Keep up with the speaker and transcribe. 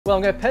Well,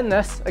 I'm going to pin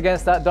this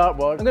against that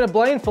dartboard. I'm going to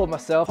blindfold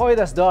myself, hoy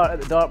this dart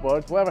at the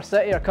dartboard, whatever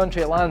city or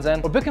country it lands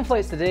in. We're booking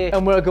flights today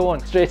and we're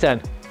going straight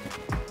in.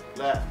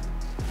 Left.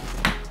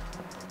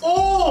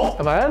 Oh!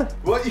 Am I in?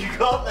 What you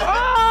got there?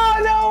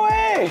 Oh, no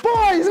way!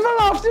 Boys, we're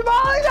off to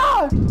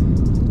Malaga!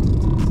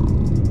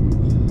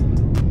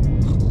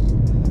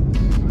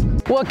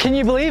 What, can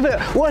you believe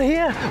it? We're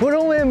here, we're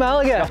only in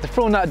Malaga. After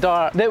throwing that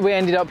dart, that we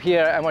ended up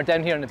here and we're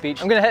down here on the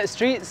beach. I'm gonna hit the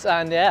streets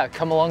and yeah,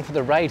 come along for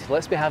the ride.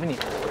 Let's be having you.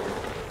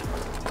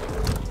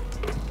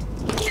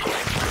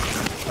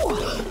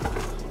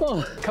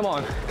 Oh, come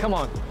on, come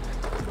on.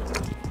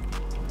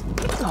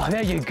 Oh,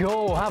 there you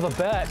go, have a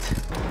bet.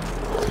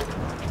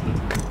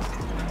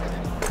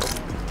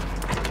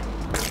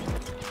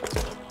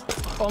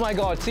 Oh my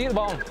God, see at the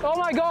bottom. Oh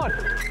my God!